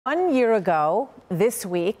1 year ago, this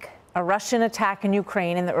week, a Russian attack in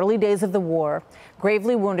Ukraine in the early days of the war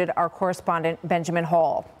gravely wounded our correspondent Benjamin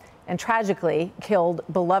Hall and tragically killed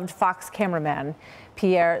beloved Fox cameraman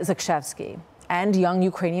Pierre Zakshevsky and young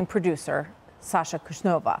Ukrainian producer Sasha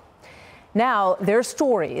Kushnova. Now, their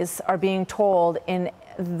stories are being told in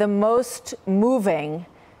the most moving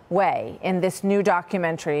way in this new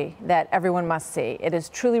documentary that everyone must see. It is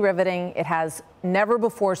truly riveting. It has never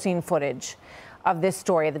before seen footage of this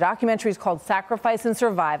story. The documentary is called Sacrifice and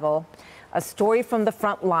Survival, a story from the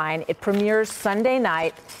front line. It premieres Sunday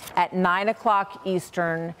night at 9 o'clock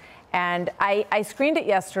Eastern. And I screened it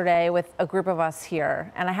yesterday with a group of us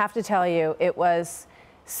here. And I have to tell you, it was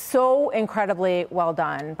so incredibly well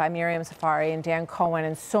done by Miriam Safari and Dan Cohen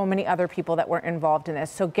and so many other people that were involved in this.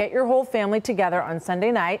 So get your whole family together on Sunday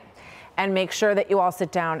night and make sure that you all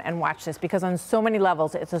sit down and watch this, because on so many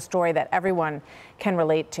levels, it's a story that everyone can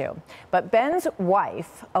relate to. But Ben's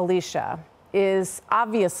wife, Alicia, is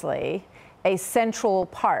obviously a central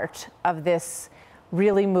part of this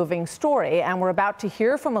really moving story. And we're about to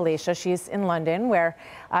hear from Alicia. She's in London, where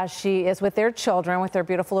she is with their children, with their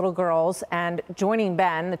beautiful little girls, and joining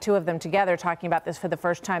Ben, the two of them together, talking about this for the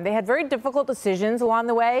first time. They had very difficult decisions along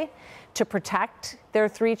the way to protect their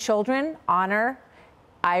three children, Honor,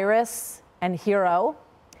 Iris, and Hero,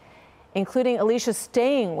 including Alicia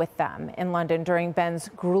staying with them in London during Ben's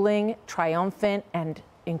grueling, triumphant, and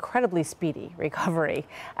incredibly speedy recovery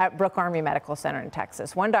at Brooke Army Medical Center in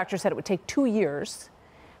Texas. One doctor said it would take 2 years,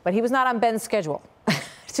 but he was not on Ben's schedule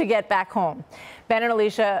to get back home. Ben and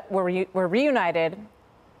Alicia were reunited.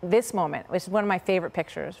 This moment, which is one of my favorite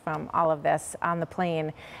pictures from all of this, on the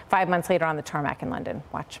plane 5 months later on the tarmac in London.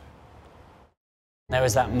 Watch. There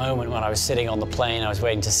was that moment when I was sitting on the plane, I was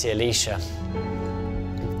waiting to see Alicia.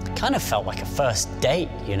 It kind of felt like a first date,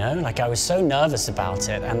 you know? Like, I was so nervous about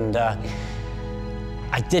it, and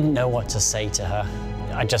I didn't know what to say to her.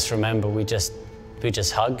 I just remember we just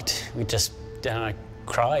hugged, I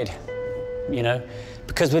cried, you know?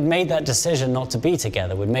 Because we'd made that decision not to be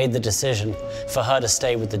together. We'd made the decision for her to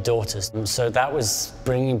stay with the daughters. And so that was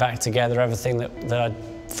bringing back together everything that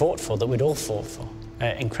I'd fought for, that we'd all fought for.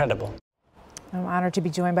 Incredible. I'm honored to be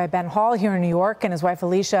joined by Ben Hall here in New York and his wife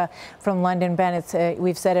Alicia from London. Ben,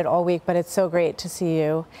 we've said it all week, but it's so great to see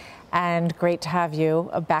you and great to have you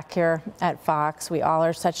back here at Fox. We all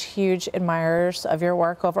are such huge admirers of your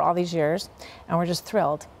work over all these years, and we're just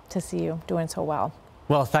thrilled to see you doing so well.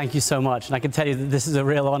 Well, thank you so much. And I can tell you that this is a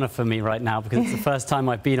real honor for me right now, because it's the first time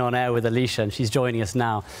I've been on air with Alicia, and she's joining us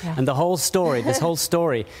now. Yeah. And the whole story, this whole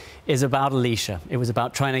story is about Alicia. It was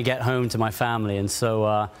about trying to get home to my family. And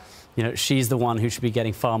so, you know, she's the one who should be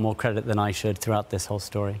getting far more credit than I should throughout this whole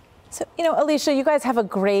story. So, you know, Alicia, you guys have a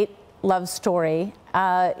great love story.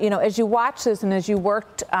 You know, as you watch this and as you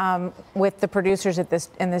worked with the producers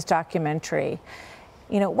in this documentary,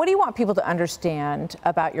 you know, what do you want people to understand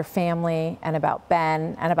about your family and about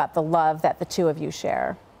Ben and about the love that the two of you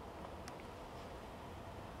share?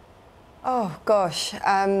 Oh, gosh.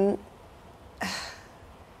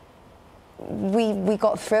 We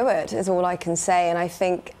got through it, is all I can say. And I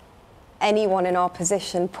think anyone in our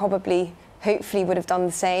position probably, hopefully, would have done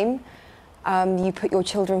the same. You put your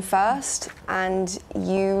children first, and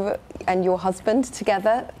you and your husband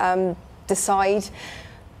together decide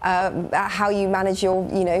how you manage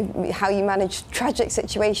how you manage tragic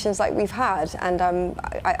situations like we've had. And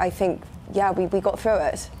I think, yeah, we got through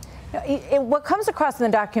it. What comes across in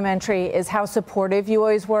the documentary is how supportive you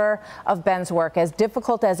always were of Ben's work, as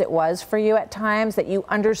difficult as it was for you at times, that you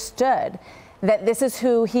understood that this is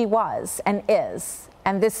who he was and is,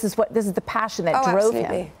 and this is the passion that drove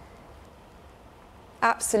him.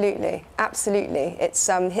 Absolutely, absolutely. It's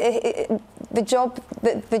the job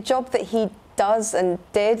that he does and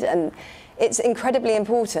did, and it's incredibly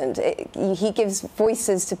important. He gives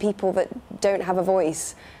voices to people that don't have a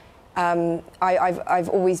voice. I've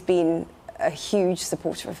always been a huge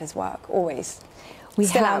supporter of his work, always.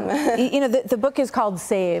 You know, the book is called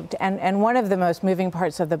Saved, and one of the most moving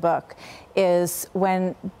parts of the book is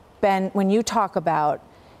when you talk about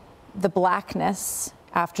the blackness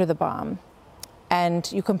after the bomb, and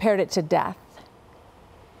you compared it to death.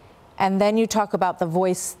 And then you talk about the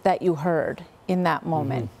voice that you heard in that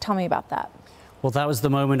moment. Mm-hmm. Tell me about that. Well, that was the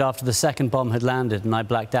moment after the second bomb had landed, and I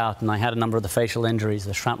blacked out, and I had a number of the facial injuries,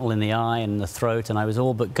 the shrapnel in the eye and the throat, and I was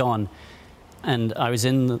all but gone. And I was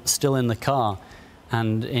still in the car,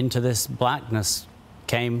 and into this blackness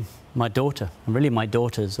came my daughter, and really my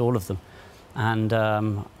daughters, all of them. And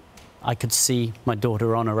I could see my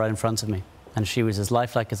daughter Honor right in front of me, and she was as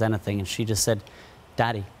lifelike as anything, and she just said,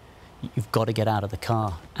 "Daddy, you've got to get out of the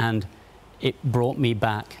car." And it brought me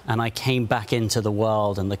back, and I came back into the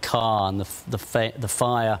world and the car and the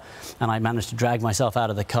fire, and I managed to drag myself out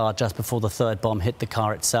of the car just before the third bomb hit the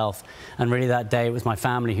car itself. And really that day it was my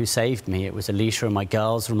family who saved me. It was Alicia and my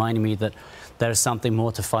girls reminding me that there's something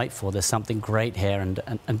more to fight for. There's something great here, and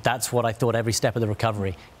that's what I thought every step of the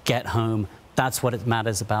recovery. Get home. That's what it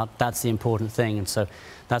matters about. That's the important thing. And so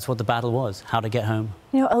that's what the battle was, how to get home.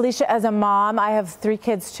 You know, Alicia, as a mom, I have 3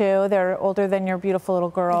 kids too. They're older than your beautiful little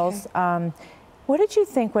girls. Okay. What did you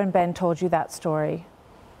think when Ben told you that story?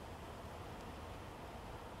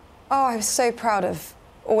 Oh, I was so proud of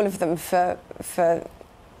all of them for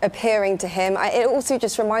appearing to him. It also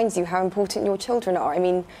just reminds you how important your children are. I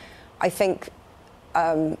mean, I think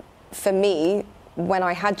for me, when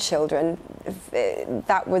I had children,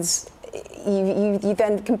 that was, you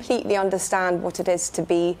then completely understand what it is to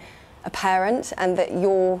be a parent, and that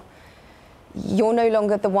you're no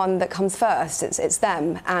longer the one that comes first. It's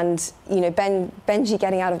them. And you know, Benji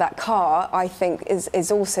getting out of that car, I think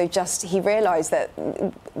is also just, he realised that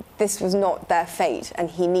this was not their fate, and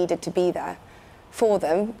he needed to be there for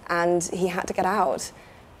them, and he had to get out.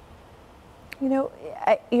 You know,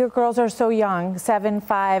 your girls are so young, 7,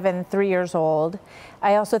 5, and 3 years old.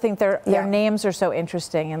 I also think their names are so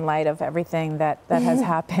interesting in light of everything that has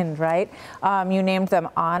happened, right? You named them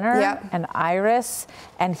Honor and Iris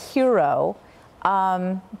and Hero.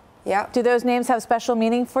 Do those names have special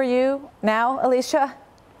meaning for you now, Alicia?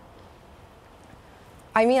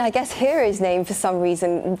 I mean, I guess Hero's name for some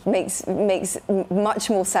reason makes much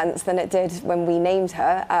more sense than it did when we named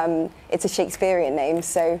her. It's a Shakespearean name,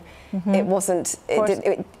 so it wasn't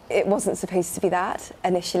supposed to be that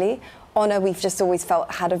initially. Honor, we've just always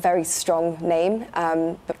felt had a very strong name,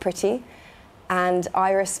 but pretty. And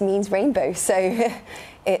Iris means rainbow, so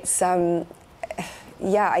it's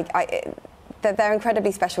they're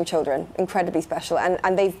incredibly special children, incredibly special,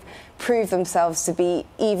 and they've proved themselves to be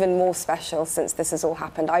even more special since this has all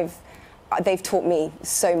happened. They've taught me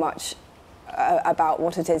so much about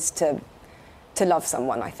what it is to love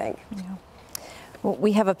someone, I think. Yeah. Well,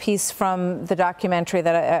 we have a piece from the documentary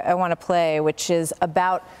that I want to play, which is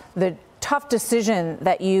about the tough decision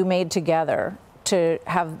that you made together to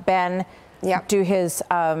have Ben do his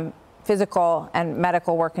physical and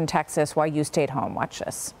medical work in Texas while you stayed home. Watch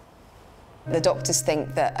this. The doctors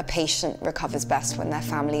think that a patient recovers best when their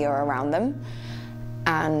family are around them,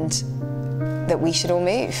 and that we should all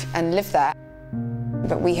move and live there.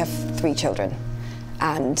 But we have 3 children,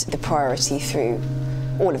 and the priority through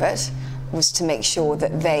all of it was to make sure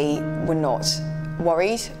that they were not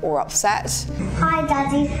worried or upset. Hi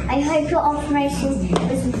Daddy, I hope your operation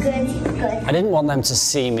was good. I didn't want them to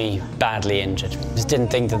see me badly injured. I just didn't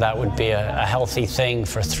think that that would be a healthy thing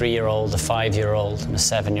for a 3-year-old, a 5-year-old and a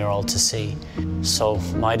 7-year-old to see. So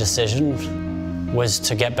my decision was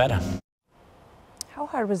to get better. How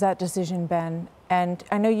hard was that decision, Ben? And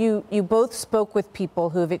I know you both spoke with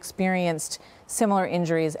people who have experienced similar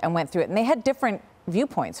injuries and went through it, and they had different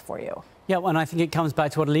viewpoints for you. Yeah, and I think it comes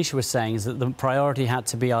back to what Alicia was saying, is that the priority had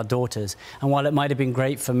to be our daughters. And while it might have been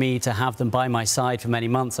great for me to have them by my side for many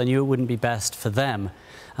months, I knew it wouldn't be best for them.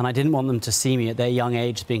 And I didn't want them to see me at their young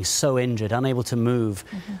age being so injured, unable to move.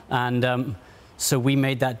 And so we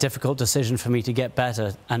made that difficult decision for me to get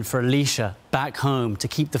better, and for Alicia back home to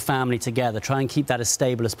keep the family together, try and keep that as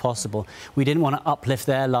stable as possible. We didn't want to uplift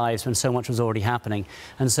their lives when so much was already happening.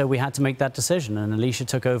 And so we had to make that decision. And Alicia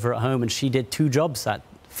took over at home, and she did 2 jobs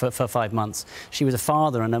for 5 months. She was a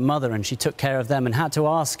father and a mother, and she took care of them and had to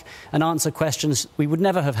ask and answer questions we would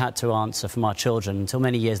never have had to answer from our children until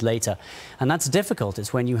many years later. And that's difficult.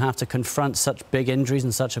 It's when you have to confront such big injuries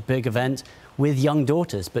and such a big event with young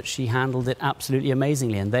daughters, but she handled it absolutely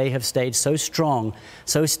amazingly, and they have stayed so strong,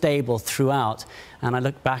 so stable throughout. And I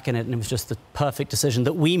look back on it, and it was just the perfect decision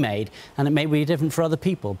that we made, and it may be different for other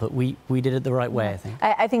people, but we did it the right way, I think.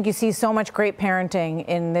 I think you see so much great parenting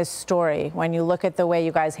in this story when you look at the way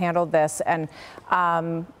you guys handled this. And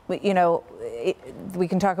you know, we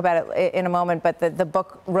can talk about it in a moment, but the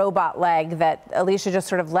book Robot Leg, that Alicia just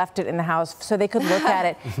sort of left it in the house so they could look at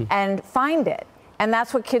it and find it. And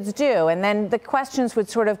that's what kids do. And then the questions would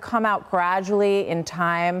sort of come out gradually in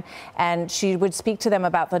time, and she would speak to them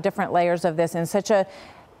about the different layers of this in such a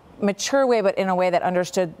mature way, but in a way that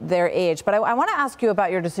understood their age. But I want to ask you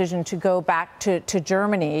about your decision to go back to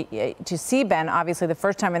Germany to see Ben, obviously the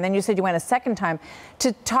first time, and then you said you went a second time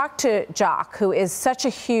to talk to Jock, who is such a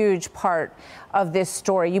huge part of this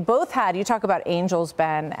story. You both had, you talk about angels,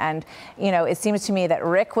 Ben, and you know, it seems to me that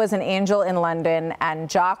Rick was an angel in London and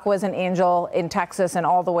Jock was an angel in Texas and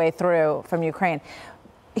all the way through from Ukraine.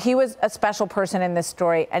 He was a special person in this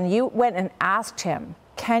story, and you went and asked him,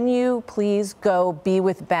 can you please go be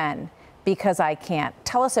with Ben because I can't.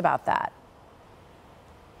 Tell us about that.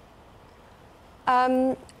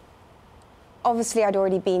 Obviously, I'd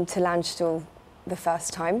already been to Landstuhl the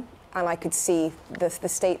first time, and I could see the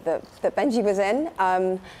state that Benji was in.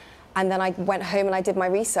 And then I went home and I did my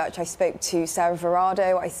research. I spoke to Sarah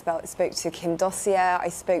Verrado, I spoke to Kim Dossier, I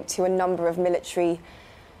spoke to a number of military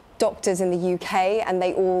doctors in the UK, and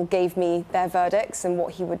they all gave me their verdicts and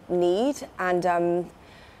what he would need. And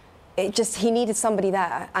he needed somebody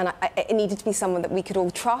there, and it needed to be someone that we could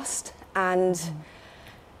all trust. And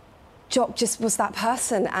Jock just was that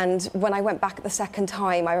person. And when I went back the second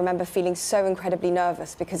time, I remember feeling so incredibly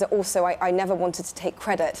nervous, because also I never wanted to take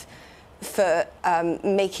credit for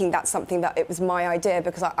making that something that it was my idea,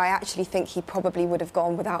 because I actually think he probably would have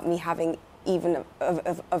gone without me having even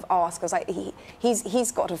of asked, because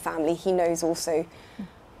he's got a family. He knows also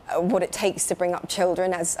what it takes to bring up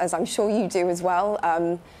children, as I'm sure you do as well.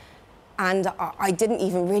 And I didn't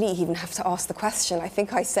really even have to ask the question. I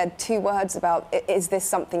think I said 2 words about, is this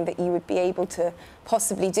something that you would be able to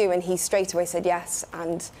possibly do? And he straight away said yes,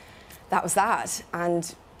 and that was that.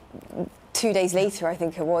 And 2 days later, I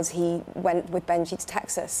think it was, he went with Benji to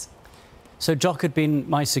Texas. So Jock had been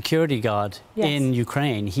my security guard in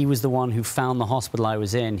Ukraine. He was the one who found the hospital I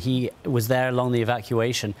was in. He was there along the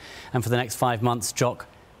evacuation. And for the next 5 months, Jock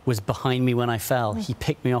was behind me when I fell. He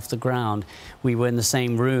picked me off the ground. We were in the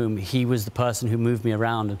same room. He was the person who moved me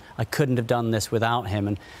around, and I couldn't have done this without him.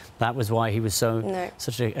 And that was why he was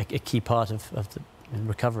such a key part of the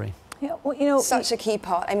recovery. Yeah, well, you know, such a key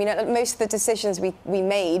part. I mean, most of the decisions we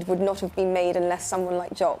made would not have been made unless someone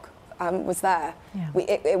like Jock was there. Yeah.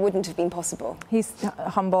 It wouldn't have been possible. He's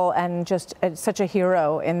humble and just such a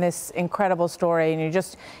hero in this incredible story, and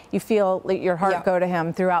you feel your heart go to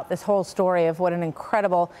him throughout this whole story of what an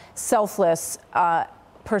incredible, selfless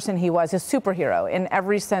person he was, a superhero in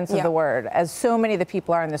every sense of the word, as so many of the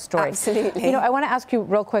people are in this story. Absolutely. You know, I want to ask you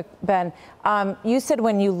real quick, Ben. You said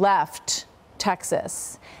when you left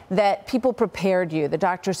Texas that people prepared you. The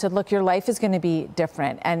doctor said, look, your life is going to be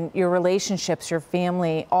different, and your relationships, your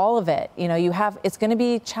family, all of it, you know, it's going to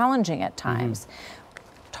be challenging at times.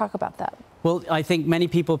 Talk about that. Well, I think many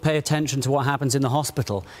people pay attention to what happens in the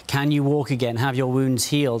hospital. Can you walk again? Have your wounds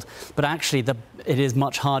healed? But actually, it is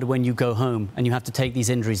much harder when you go home and you have to take these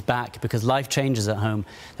injuries back, because life changes at home.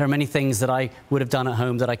 There are many things that I would have done at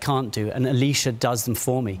home that I can't do, and Alicia does them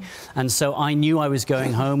for me. And so I knew I was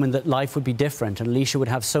going home and that life would be different, and Alicia would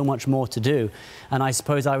have so much more to do. And I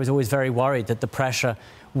suppose I was always very worried that the pressure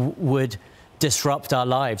would disrupt our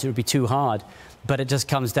lives. It would be too hard. But it just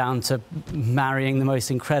comes down to marrying the most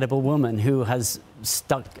incredible woman who has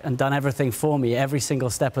stuck and done everything for me every single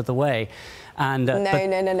step of the way. And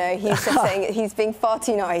no. He's just saying he's being far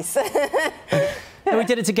too nice. No, we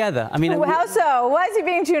did it together. I mean, how so? Why is he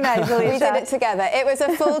being too nice, Alicia? We did it together. It was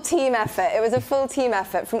a full team effort. It was a full team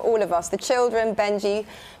effort from all of us. The children, Benji,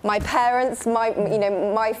 my parents,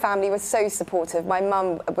 my family was so supportive. My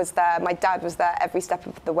mum was there. My dad was there every step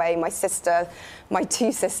of the way. My sister, my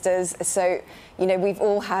 2 sisters. So, you know, we've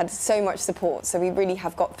all had so much support. So we really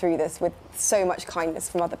have got through this with so much kindness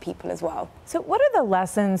from other people as well. So what are the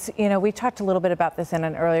lessons? You know, we talked a little bit about this in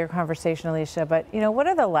an earlier conversation, Alicia, but, you know, what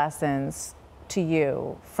are the lessons to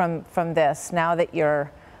you from this, now that you're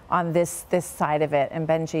on this side of it and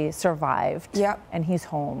Benji survived and he's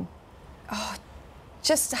home? Oh,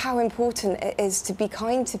 just how important it is to be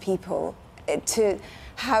kind to people, to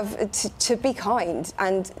be kind,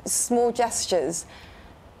 and small gestures.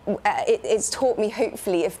 It's taught me,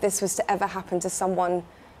 hopefully, if this was to ever happen to someone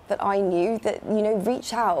that I knew, that, you know,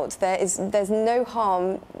 reach out. There's no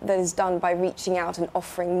harm that is done by reaching out and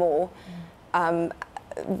offering more.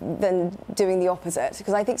 Than doing the opposite,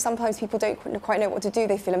 because I think sometimes people don't quite know what to do.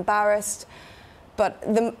 They feel embarrassed, but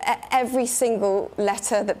every single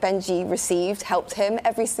letter that Benji received helped him.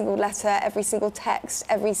 Every single letter, every single text,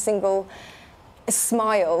 every single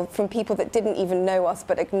smile from people that didn't even know us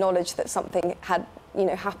but acknowledged that something had, you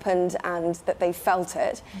know, happened and that they felt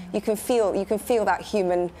it. You can feel that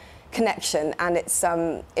human connection, and it's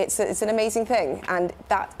an amazing thing, and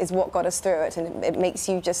that is what got us through it, and it makes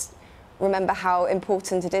you just remember how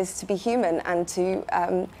important it is to be human and to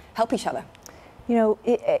help each other. You know,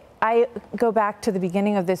 I go back to the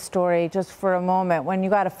beginning of this story just for a moment, when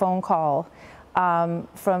you got a phone call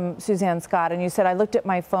from Suzanne Scott, and you said, I looked at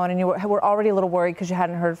my phone, and you were already a little worried because you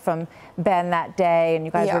hadn't heard from Ben that day, and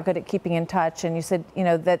you guys were good at keeping in touch, and you said, you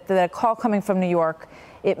know, that the call coming from New York,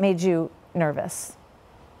 it made you nervous.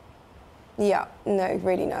 Yeah, no,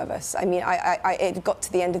 really nervous. I mean, it got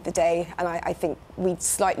to the end of the day, and I think we'd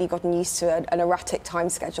slightly gotten used to an erratic time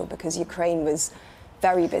schedule, because Ukraine was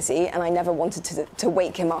very busy, and I never wanted to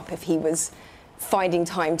wake him up if he was finding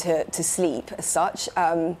time to sleep as such.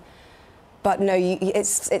 But no,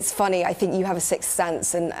 it's funny. I think you have a sixth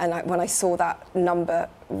sense, and when I saw that number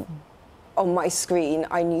on my screen,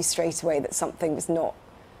 I knew straight away that something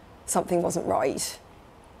wasn't right.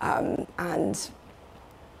 And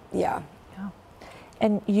yeah.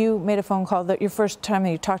 And you made a phone call, that your first time that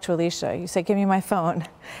you talked to Alicia, you said, give me my phone,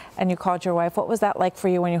 and you called your wife. What was that like for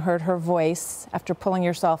you when you heard her voice after pulling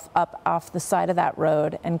yourself up off the side of that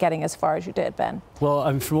road and getting as far as you did, Ben?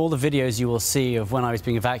 Well, from all the videos you will see of when I was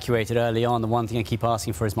being evacuated early on, the one thing I keep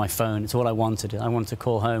asking for is my phone. It's all I wanted. I wanted to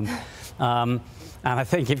call home. And I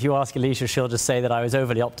think if you ask Alicia, she'll just say that I was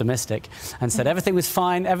overly optimistic and said, everything was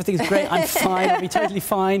fine, everything's great, I'm fine, I'll be totally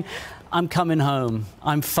fine. I'm coming home.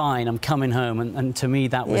 I'm fine, I'm coming home. And to me,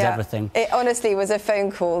 that was everything. It honestly was a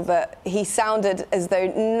phone call that he sounded as though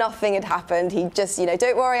nothing had happened. He just, you know,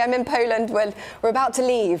 don't worry, I'm in Poland, we're about to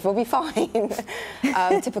leave, we'll be fine.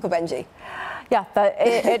 Typical Benji. Yeah,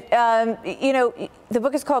 you know, the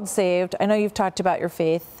book is called Saved. I know you've talked about your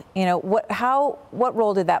faith. You know, what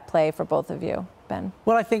role did that play for both of you, Ben?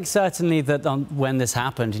 Well, I think certainly that when this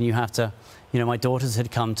happened, and you have to, you know, my daughters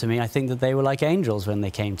had come to me, I think that they were like angels when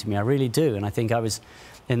they came to me. I really do. And I think I was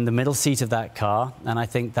in the middle seat of that car, and I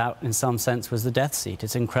think that, in some sense, was the death seat.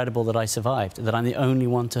 It's incredible that I survived, that I'm the only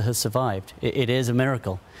one to have survived. It is a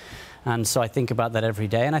miracle. And so I think about that every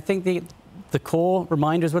day. And I think the core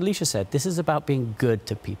reminder is what Alicia said. This is about being good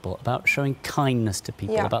to people, about showing kindness to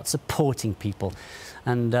people, about supporting people.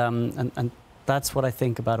 And that's what I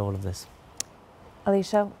think about all of this.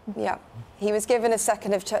 Alicia? Yeah. He was given a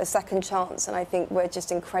second chance, and I think we're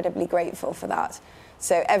just incredibly grateful for that.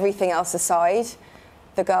 So everything else aside,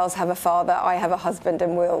 the girls have a father, I have a husband,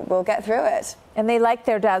 and we'll get through it. And they like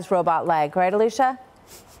their dad's robot leg, right, Alicia?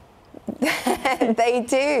 They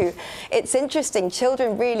do. It's interesting.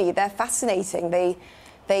 Children, really, they're fascinating.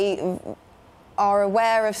 They are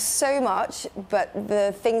aware of so much, but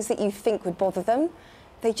the things that you think would bother them,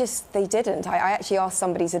 they didn't. I actually asked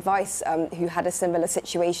somebody's advice who had a similar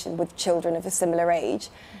situation with children of a similar age.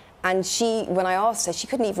 And when I asked her, she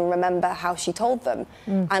couldn't even remember how she told them.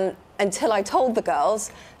 And until I told the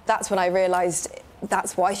girls, that's when I realised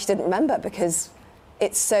that's why she didn't remember, because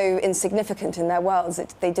it's so insignificant in their worlds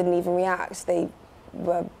that they didn't even react. They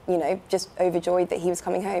were, you know, just overjoyed that he was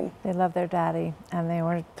coming home. They love their daddy, and they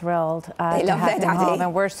were thrilled to love have their him daddy. home.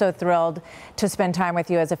 And we're so thrilled to spend time with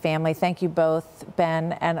you as a family. Thank you both,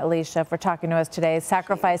 Ben and Alicia, for talking to us today.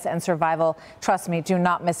 Sacrifice and Survival. Trust me, do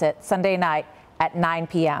not miss it. Sunday night at 9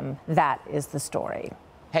 p.m. That is the story.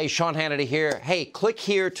 Hey, Sean Hannity here. Hey, click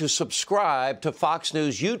here to subscribe to Fox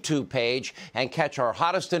News YouTube page and catch our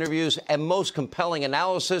hottest interviews and most compelling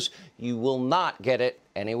analysis. You will not get it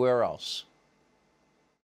anywhere else.